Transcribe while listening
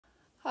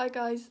Hi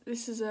guys,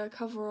 this is a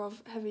cover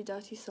of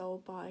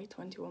Heavydirtysoul by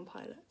 21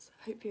 Pilots.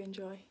 Hope you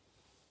enjoy.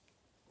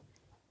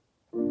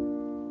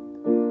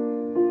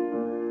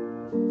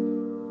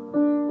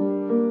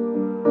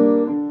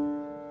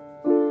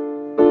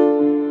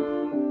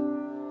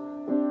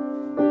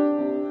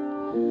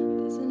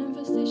 There's an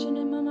infestation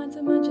in my mind's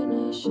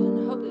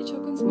imagination. Hope they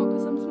choke and smoke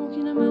as I'm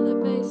smoking them out the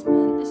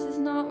basement. This is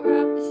not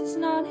rap, this is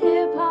not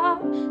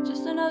hip-hop,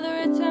 just another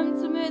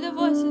attempt to make the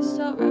voices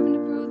stop. Rapping to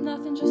prove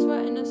nothing, just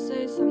writing to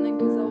say something,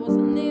 cause I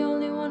wasn't the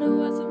only one who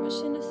wasn't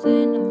rushing to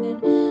say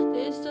nothing.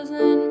 This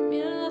doesn't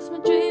mean I lost my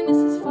dream, this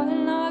is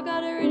fine. Now I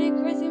got a really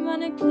crazy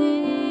mind and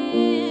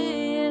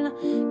clean.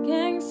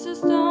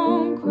 Gangsters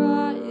don't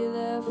cry,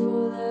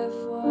 therefore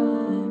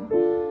I'm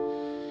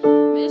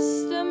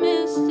Mr.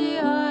 Misty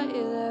Eye,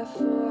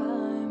 therefore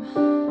I'm.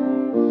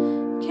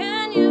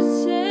 Can you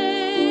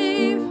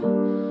save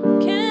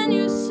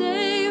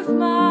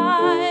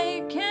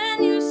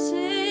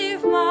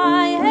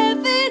my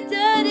heavy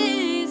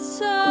dirty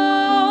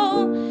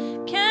soul?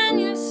 Can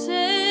you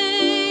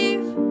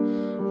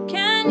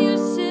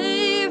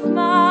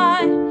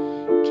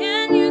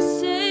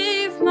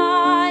save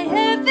my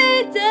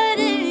heavy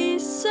dirty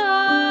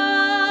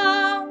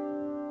soul?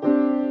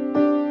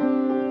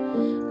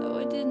 Though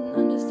I didn't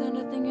understand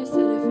a thing you said,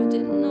 if I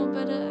didn't know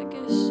better, I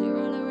guess you're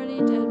all already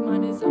dead.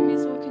 Mine is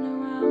zombies walking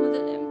around with a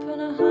limp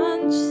and a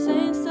hunch,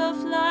 saying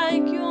stuff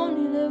like you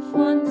only live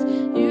once.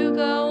 You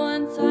got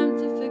one time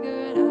to figure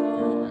it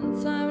out,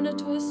 one time to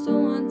twist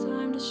and one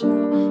time to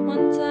shout,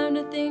 one time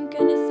to think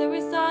and to say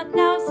we start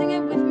now. Sing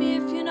it with me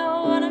if you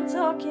know what I'm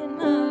talking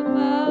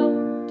about.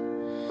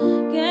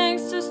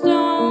 Gangsters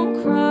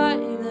don't cry,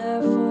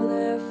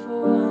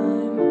 therefore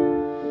I'm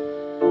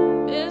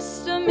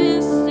Mr.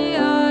 Misty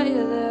Eye,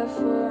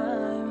 therefore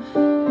I'm.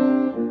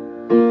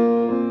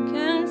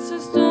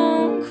 Gangsters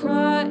don't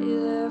cry,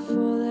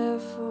 therefore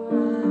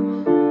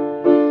I'm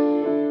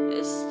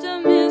Mr.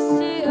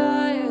 Misty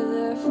Eye,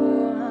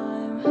 therefore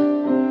I'm.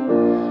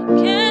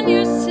 Can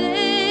you save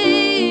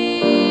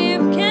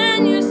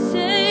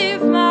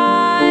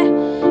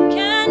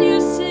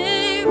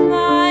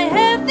my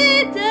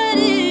heavy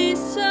dirty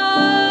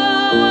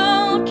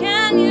soul?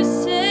 Can you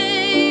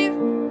save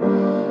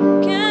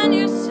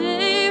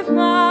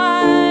my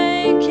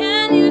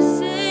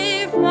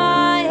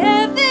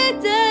heavy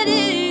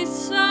dirty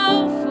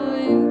soul for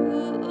you,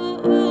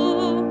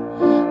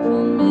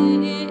 for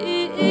me?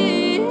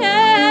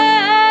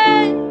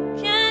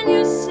 Can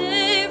you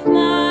save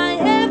my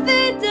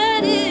heavy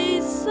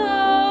dirty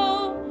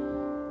soul?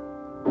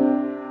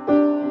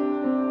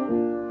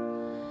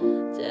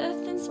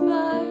 Death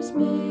inspires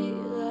me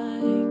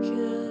like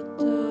a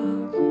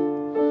dog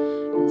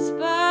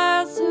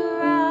inspires a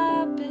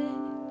rabbit.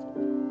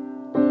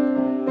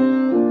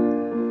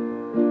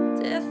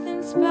 Death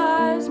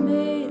inspires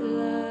me